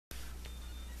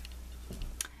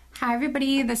Hi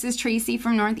everybody, this is Tracy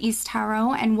from Northeast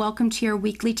Tarot and welcome to your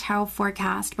weekly tarot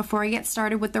forecast. Before I get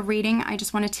started with the reading, I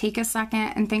just want to take a second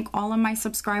and thank all of my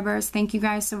subscribers. Thank you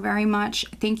guys so very much.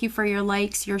 Thank you for your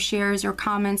likes, your shares, your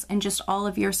comments, and just all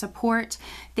of your support.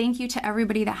 Thank you to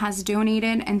everybody that has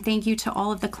donated, and thank you to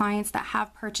all of the clients that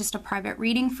have purchased a private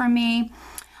reading from me.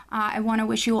 I want to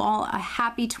wish you all a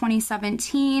happy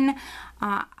 2017.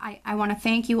 I want to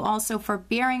thank you also for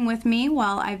bearing with me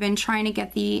while I've been trying to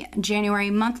get the January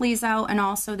monthlies out and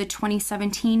also the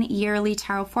 2017 yearly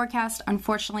tarot forecast.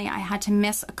 Unfortunately, I had to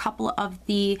miss a couple of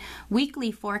the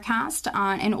weekly forecast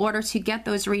in order to get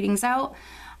those readings out.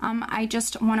 I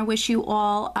just want to wish you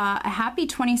all a happy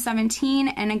 2017,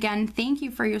 and again, thank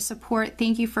you for your support.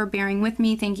 Thank you for bearing with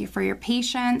me. Thank you for your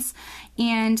patience.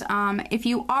 And if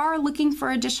you are looking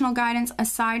for additional guidance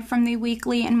aside from the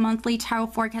weekly and monthly tarot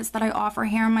forecasts that I offer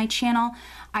here on my channel,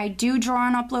 I do draw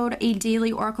and upload a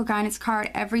daily oracle guidance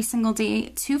card every single day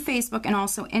to Facebook and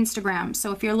also Instagram.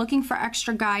 So if you're looking for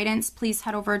extra guidance, please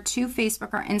head over to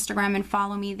Facebook or Instagram and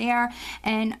follow me there.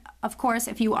 And of course,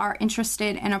 if you are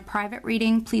interested in a private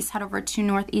reading, please head over to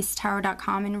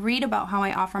northeasttarot.com and read about how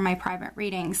I offer my private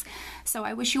readings. So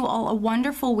I wish you all a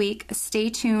wonderful week. Stay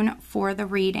tuned for the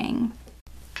reading.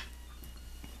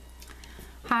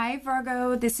 Hi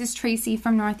Virgo, this is Tracy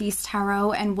from Northeast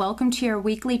Tarot and welcome to your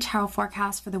weekly tarot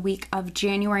forecast for the week of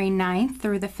January 9th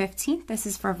through the 15th. This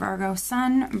is for Virgo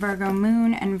Sun, Virgo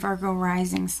Moon, and Virgo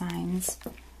Rising signs.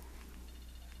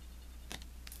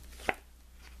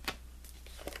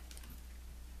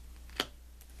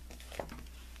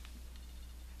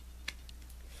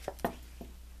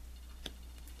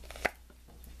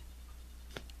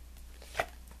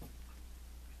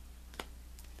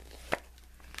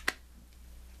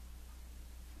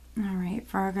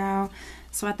 Virgo.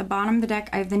 So at the bottom of the deck,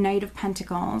 I have the Knight of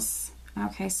Pentacles.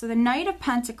 Okay, so the Knight of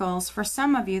Pentacles, for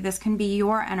some of you, this can be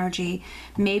your energy.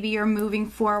 Maybe you're moving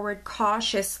forward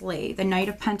cautiously. The Knight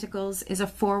of Pentacles is a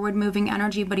forward-moving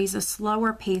energy, but he's a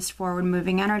slower-paced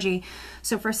forward-moving energy.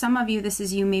 So for some of you, this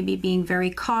is you maybe being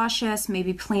very cautious,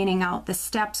 maybe planning out the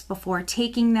steps before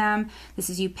taking them. This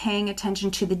is you paying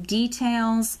attention to the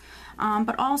details,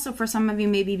 but also for some of you,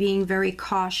 maybe being very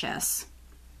cautious.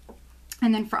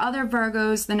 And then for other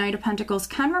Virgos, the Knight of Pentacles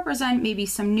can represent maybe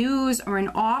some news or an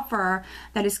offer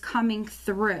that is coming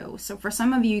through. So for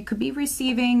some of you, you could be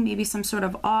receiving maybe some sort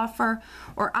of offer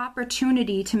or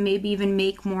opportunity to maybe even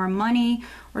make more money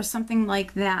or something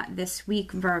like that this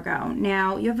week, Virgo.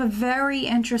 Now, you have a very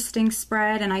interesting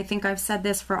spread, and I think I've said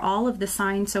this for all of the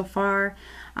signs so far.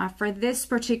 For this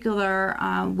particular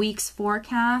week's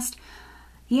forecast,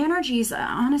 the energies,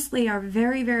 honestly, are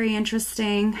very, very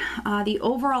interesting. The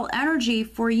overall energy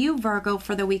for you, Virgo,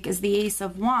 for the week is the Ace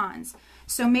of Wands.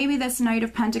 So maybe this Knight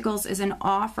of Pentacles is an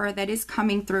offer that is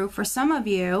coming through for some of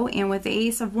you. And with the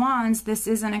Ace of Wands, this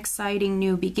is an exciting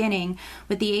new beginning.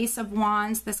 With the Ace of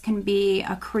Wands, this can be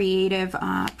a creative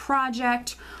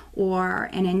project or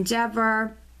an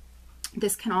endeavor.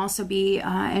 This can also be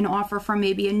an offer for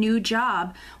maybe a new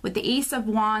job. With the Ace of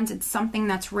Wands, it's something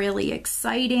that's really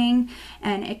exciting,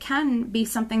 and it can be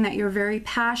something that you're very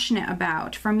passionate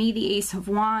about. For me, the Ace of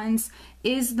Wands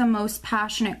is the most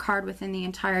passionate card within the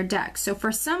entire deck. So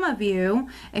for some of you,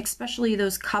 especially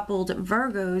those coupled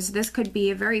Virgos, this could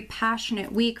be a very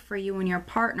passionate week for you and your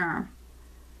partner.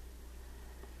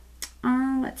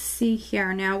 Let's see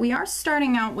here. Now, we are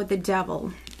starting out with the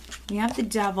Devil. We have the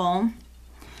Devil.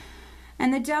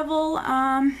 And the Devil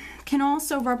can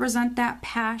also represent that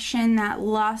passion, that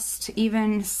lust,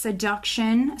 even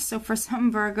seduction. So for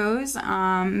some Virgos,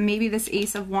 maybe this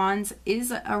Ace of Wands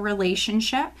is a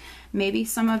relationship. Maybe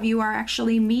some of you are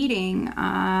actually meeting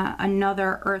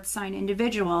another earth sign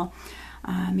individual.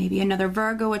 Maybe another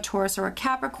Virgo, a Taurus, or a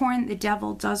Capricorn. The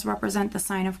Devil does represent the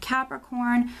sign of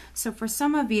Capricorn. So for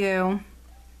some of you,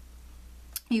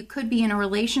 you could be in a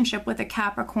relationship with a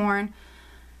Capricorn.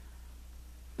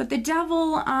 But the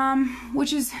Devil,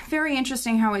 which is very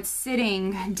interesting how it's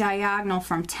sitting diagonal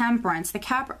from Temperance. The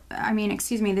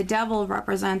Devil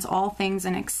represents all things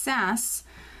in excess,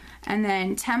 and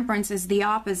then Temperance is the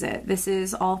opposite. This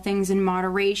is all things in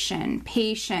moderation,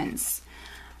 patience,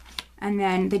 and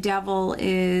then the Devil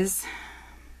is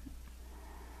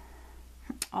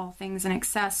all things in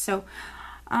excess. So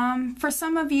for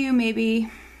some of you,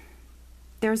 maybe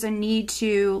there's a need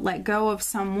to let go of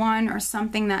someone or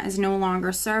something that is no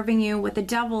longer serving you. With the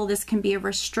Devil, this can be a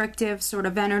restrictive sort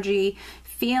of energy,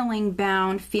 feeling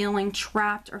bound, feeling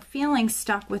trapped, or feeling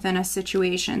stuck within a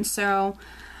situation. So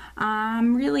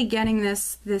I'm really getting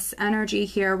this energy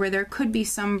here where there could be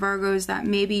some Virgos that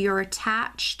maybe you're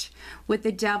attached. With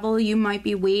the Devil, you might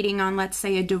be waiting on, let's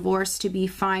say, a divorce to be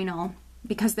final.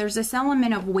 because there's this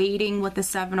element of waiting with the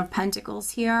Seven of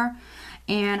Pentacles here.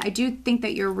 And I do think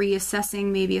that you're reassessing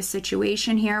maybe a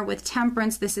situation here. With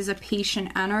Temperance, this is a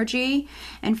patient energy.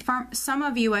 And for some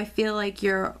of you, I feel like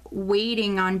you're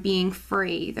waiting on being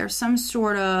free. There's some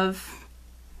sort of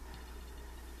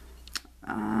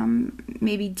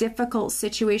maybe difficult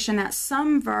situation that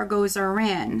some Virgos are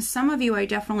in. Some of you, I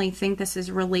definitely think this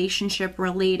is relationship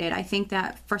related. I think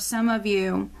that for some of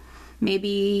you,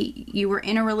 maybe you were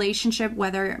in a relationship,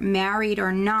 whether married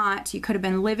or not. You could have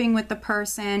been living with the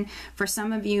person. For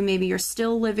some of you, maybe you're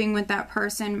still living with that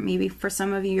person. Maybe for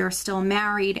some of you, you're still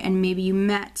married and maybe you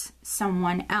met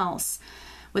someone else.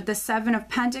 With the Seven of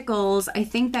Pentacles, I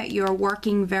think that you're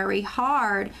working very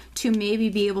hard to maybe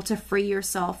be able to free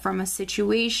yourself from a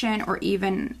situation or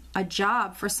even a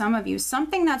job for some of you,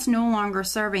 something that's no longer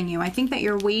serving you. I think that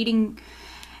you're waiting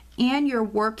and you're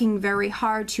working very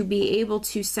hard to be able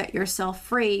to set yourself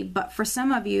free. But for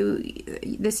some of you,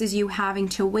 this is you having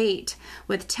to wait.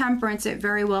 With Temperance, it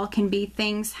very well can be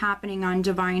things happening on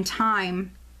divine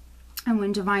time. And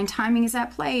when divine timing is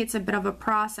at play, it's a bit of a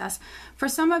process. For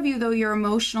some of you, though, you're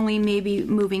emotionally maybe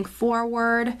moving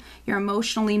forward. You're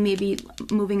emotionally maybe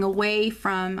moving away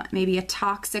from maybe a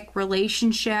toxic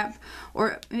relationship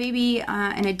or maybe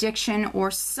an addiction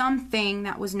or something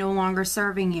that was no longer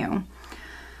serving you.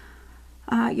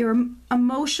 You're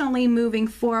emotionally moving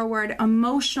forward.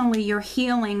 Emotionally, you're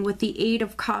healing with the Eight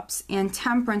of Cups and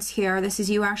Temperance here. This is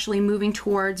you actually moving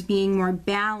towards being more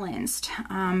balanced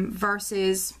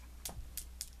versus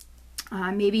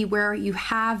maybe where you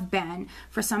have been.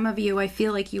 For some of you, I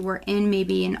feel like you were in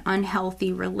maybe an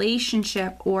unhealthy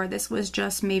relationship, or this was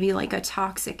just maybe like a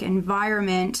toxic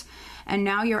environment. And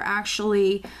now you're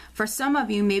actually, for some of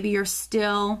you, maybe you're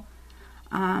still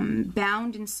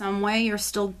bound in some way. You're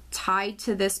still tied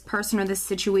to this person or this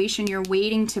situation. You're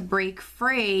waiting to break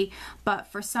free. But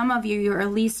for some of you, you're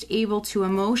at least able to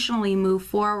emotionally move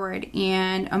forward,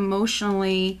 and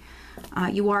emotionally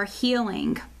you are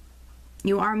healing.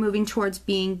 You are moving towards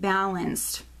being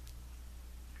balanced.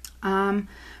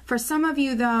 For some of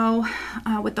you, though,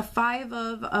 with the Five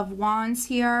of Wands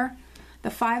here,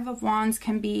 the Five of Wands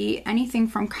can be anything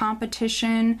from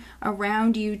competition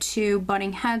around you to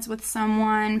butting heads with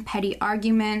someone, petty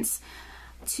arguments.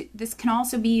 This can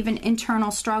also be even internal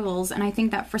struggles. And I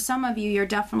think that for some of you, you're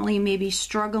definitely maybe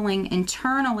struggling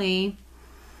internally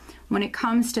when it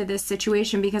comes to this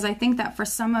situation, because I think that for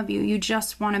some of you, you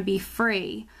just want to be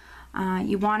free.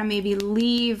 You want to maybe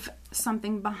leave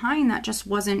something behind that just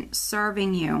wasn't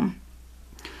serving you.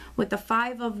 With the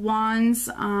Five of Wands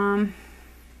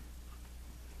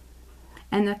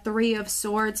and the Three of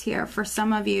Swords here, for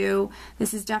some of you,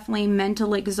 this is definitely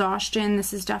mental exhaustion.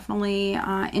 This is definitely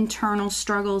internal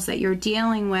struggles that you're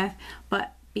dealing with.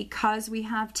 But because we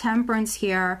have Temperance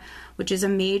here, which is a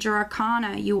major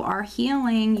arcana, you are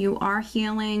healing. You are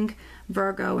healing,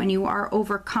 Virgo, and you are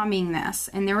overcoming this.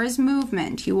 And there is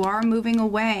movement. You are moving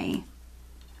away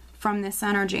from this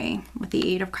energy with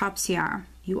the Eight of Cups here.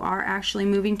 You are actually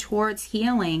moving towards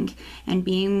healing and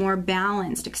being more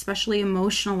balanced, especially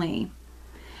emotionally.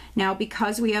 Now,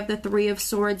 because we have the Three of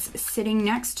Swords sitting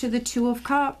next to the Two of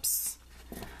Cups,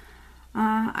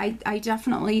 I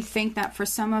definitely think that for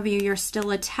some of you, you're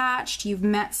still attached. You've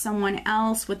met someone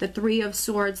else. With the Three of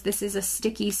Swords, this is a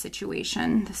sticky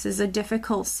situation. This is a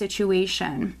difficult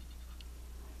situation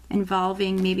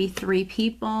involving maybe three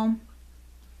people.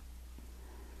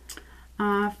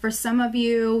 For some of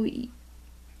you,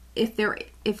 if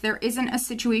there isn't a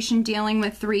situation dealing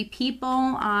with three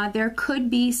people, there could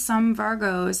be some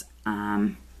Virgos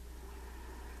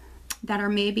that are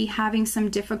maybe having some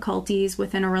difficulties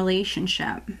within a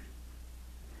relationship,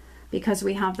 because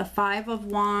we have the Five of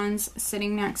Wands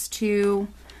sitting next to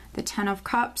the Ten of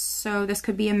Cups. So this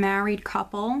could be a married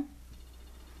couple.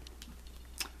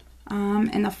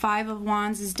 And the Five of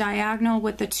Wands is diagonal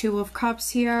with the Two of Cups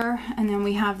here. And then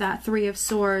we have that Three of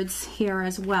Swords here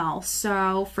as well.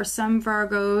 So for some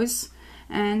Virgos,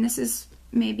 and this is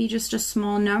maybe just a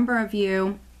small number of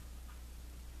you,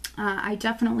 I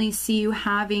definitely see you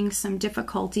having some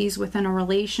difficulties within a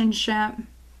relationship.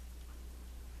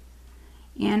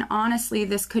 And honestly,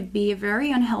 this could be a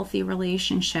very unhealthy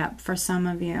relationship for some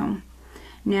of you.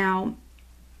 Now,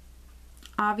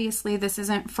 obviously, this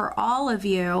isn't for all of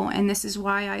you, and this is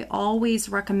why I always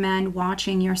recommend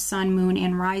watching your sun, moon,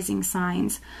 and rising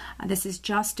signs. This is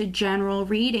just a general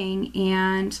reading,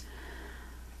 and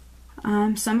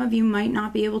Some of you might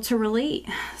not be able to relate,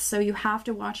 so you have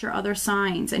to watch your other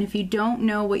signs. And if you don't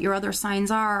know what your other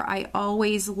signs are, I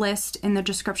always list in the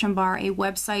description bar a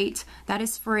website that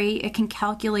is free. It can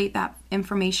calculate that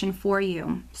information for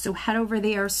you. So head over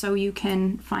there so you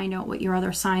can find out what your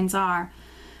other signs are.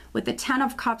 With the 10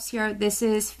 of Cups here, this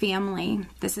is family.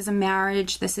 This is a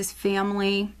marriage. This is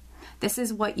family. This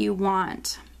is what you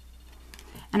want.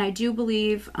 And I do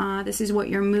believe this is what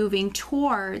you're moving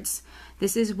towards.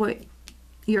 This is what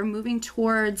you're moving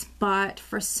towards, but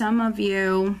for some of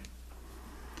you,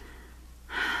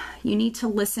 you need to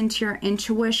listen to your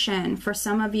intuition. For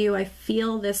some of you, I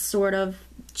feel this sort of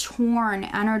torn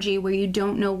energy where you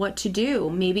don't know what to do.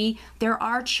 Maybe there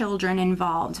are children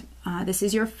involved. This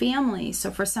is your family. So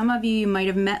for some of you, you might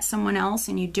have met someone else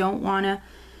and you don't want to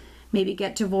maybe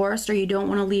get divorced, or you don't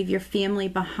want to leave your family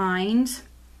behind.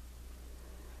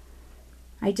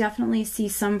 I definitely see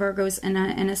some Virgos in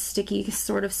a sticky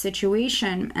sort of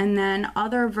situation. And then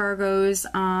other Virgos,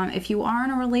 if you are in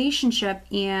a relationship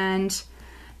and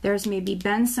there's maybe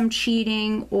been some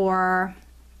cheating, or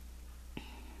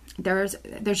there's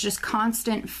just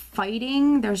constant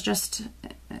fighting, there's just,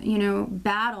 you know,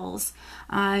 battles,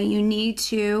 you need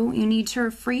to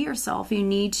free yourself. You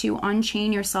need to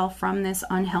unchain yourself from this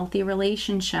unhealthy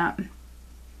relationship.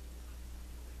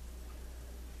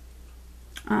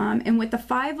 And with the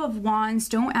 5 of Wands,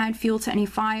 don't add fuel to any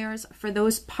fires. For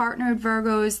those partnered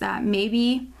Virgos that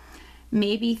maybe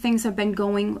things have been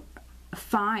going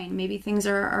fine, maybe things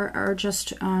are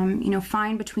just you know,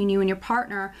 fine between you and your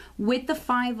partner. With the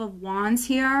 5 of Wands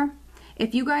here,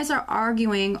 if you guys are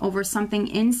arguing over something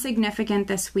insignificant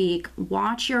this week,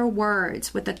 watch your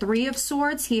words. With the 3 of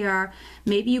Swords here,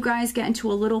 maybe you guys get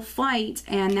into a little fight,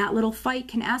 and that little fight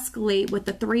can escalate. With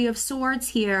the 3 of Swords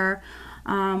here,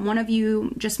 one of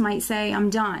you just might say, I'm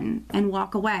done, and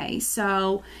walk away.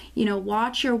 So, you know,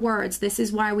 watch your words. This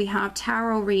is why we have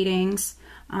tarot readings,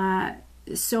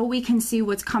 so we can see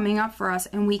what's coming up for us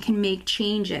and we can make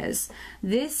changes.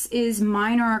 This is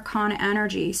minor arcana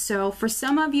energy. So for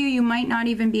some of you, you might not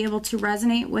even be able to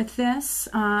resonate with this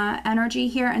energy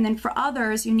here. And then for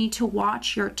others, you need to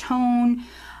watch your tone,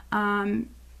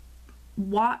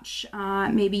 watch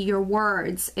maybe your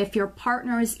words. If your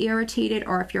partner is irritated,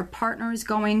 or if your partner is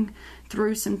going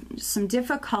through some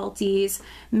difficulties,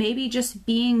 maybe just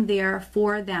being there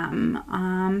for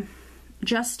them,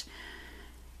 just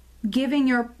giving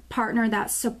your partner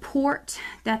that support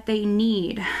that they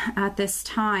need at this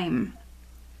time.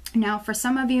 Now, for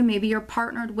some of you, maybe you're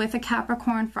partnered with a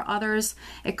Capricorn. For others,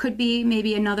 it could be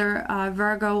maybe another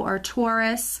Virgo or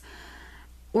Taurus,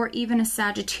 or even a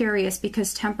Sagittarius,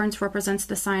 because Temperance represents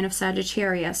the sign of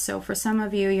Sagittarius. So for some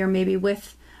of you, you're maybe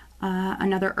with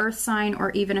another earth sign,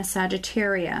 or even a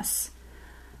Sagittarius.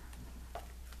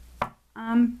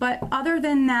 But other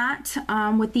than that,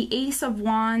 with the Ace of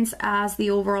Wands as the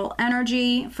overall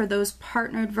energy, for those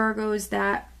partnered Virgos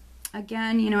that,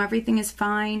 again, you know, everything is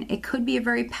fine. It could be a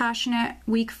very passionate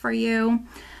week for you.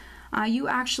 You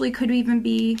actually could even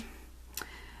be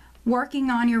working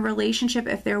on your relationship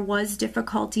if there was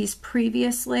difficulties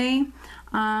previously.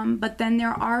 But then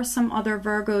there are some other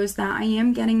Virgos that I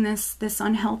am getting this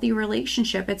unhealthy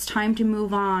relationship. It's time to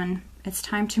move on. It's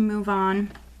time to move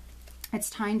on. It's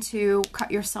time to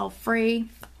cut yourself free.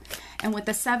 And with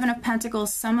the 7 of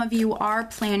Pentacles, some of you are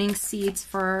planting seeds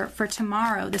for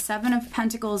tomorrow. The 7 of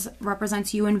Pentacles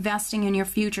represents you investing in your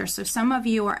future. So some of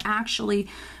you are actually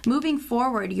moving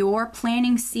forward. You're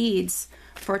planting seeds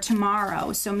for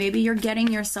tomorrow. So maybe you're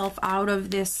getting yourself out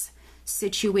of this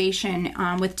situation.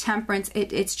 With Temperance,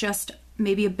 it's just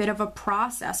maybe a bit of a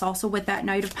process. Also with that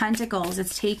Knight of Pentacles,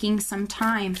 it's taking some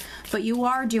time, but you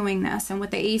are doing this. And with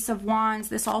the Ace of Wands,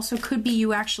 this also could be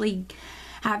you actually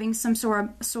having some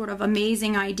sort of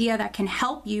amazing idea that can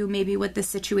help you maybe with the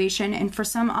situation. And for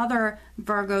some other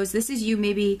Virgos, this is you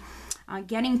maybe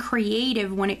getting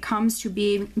creative when it comes to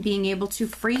being able to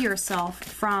free yourself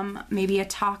from maybe a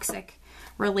toxic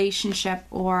relationship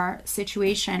or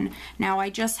situation. Now, I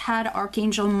just had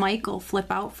Archangel Michael flip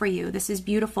out for you. This is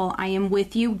beautiful. I am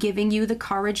with you, giving you the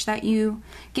courage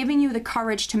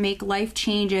to make life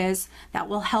changes that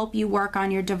will help you work on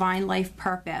your divine life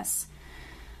purpose.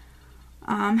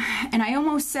 And I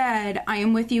almost said, I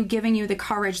am with you, giving you the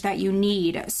courage that you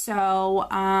need. So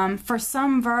for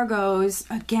some Virgos,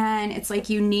 again, it's like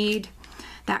you need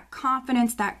that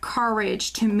confidence, that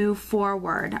courage to move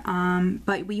forward.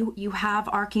 But you have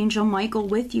Archangel Michael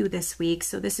with you this week.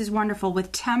 So this is wonderful.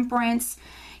 With Temperance,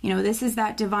 you know, this is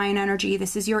that divine energy.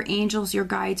 This is your angels, your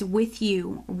guides with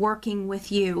you, working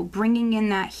with you, bringing in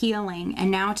that healing.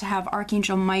 And now to have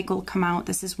Archangel Michael come out,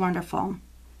 this is wonderful.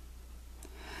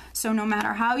 So no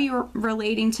matter how you're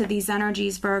relating to these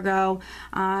energies, Virgo,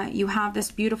 you have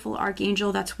this beautiful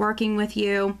archangel that's working with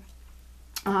you,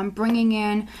 bringing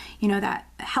in, you know, that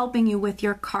helping you with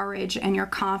your courage and your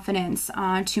confidence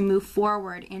to move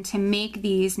forward and to make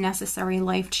these necessary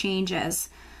life changes.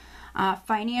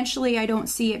 Financially, I don't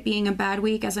see it being a bad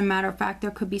week. As a matter of fact, there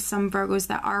could be some Virgos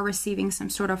that are receiving some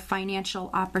sort of financial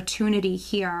opportunity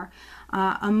here.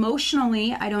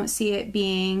 Emotionally, I don't see it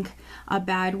being a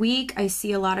bad week. I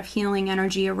see a lot of healing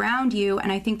energy around you,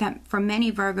 and I think that for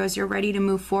many Virgos, you're ready to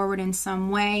move forward in some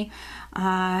way.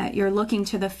 You're looking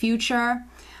to the future.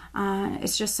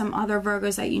 It's just some other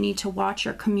Virgos that you need to watch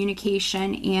your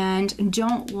communication, and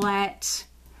don't let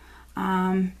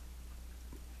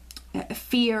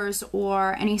fears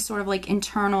or any sort of like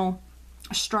internal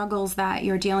struggles that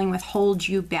you're dealing with hold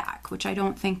you back, which I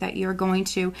don't think that you're going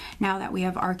to now that we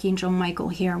have Archangel Michael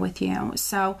here with you.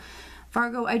 So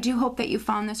Virgo, I do hope that you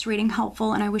found this reading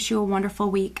helpful, and I wish you a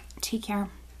wonderful week. Take care.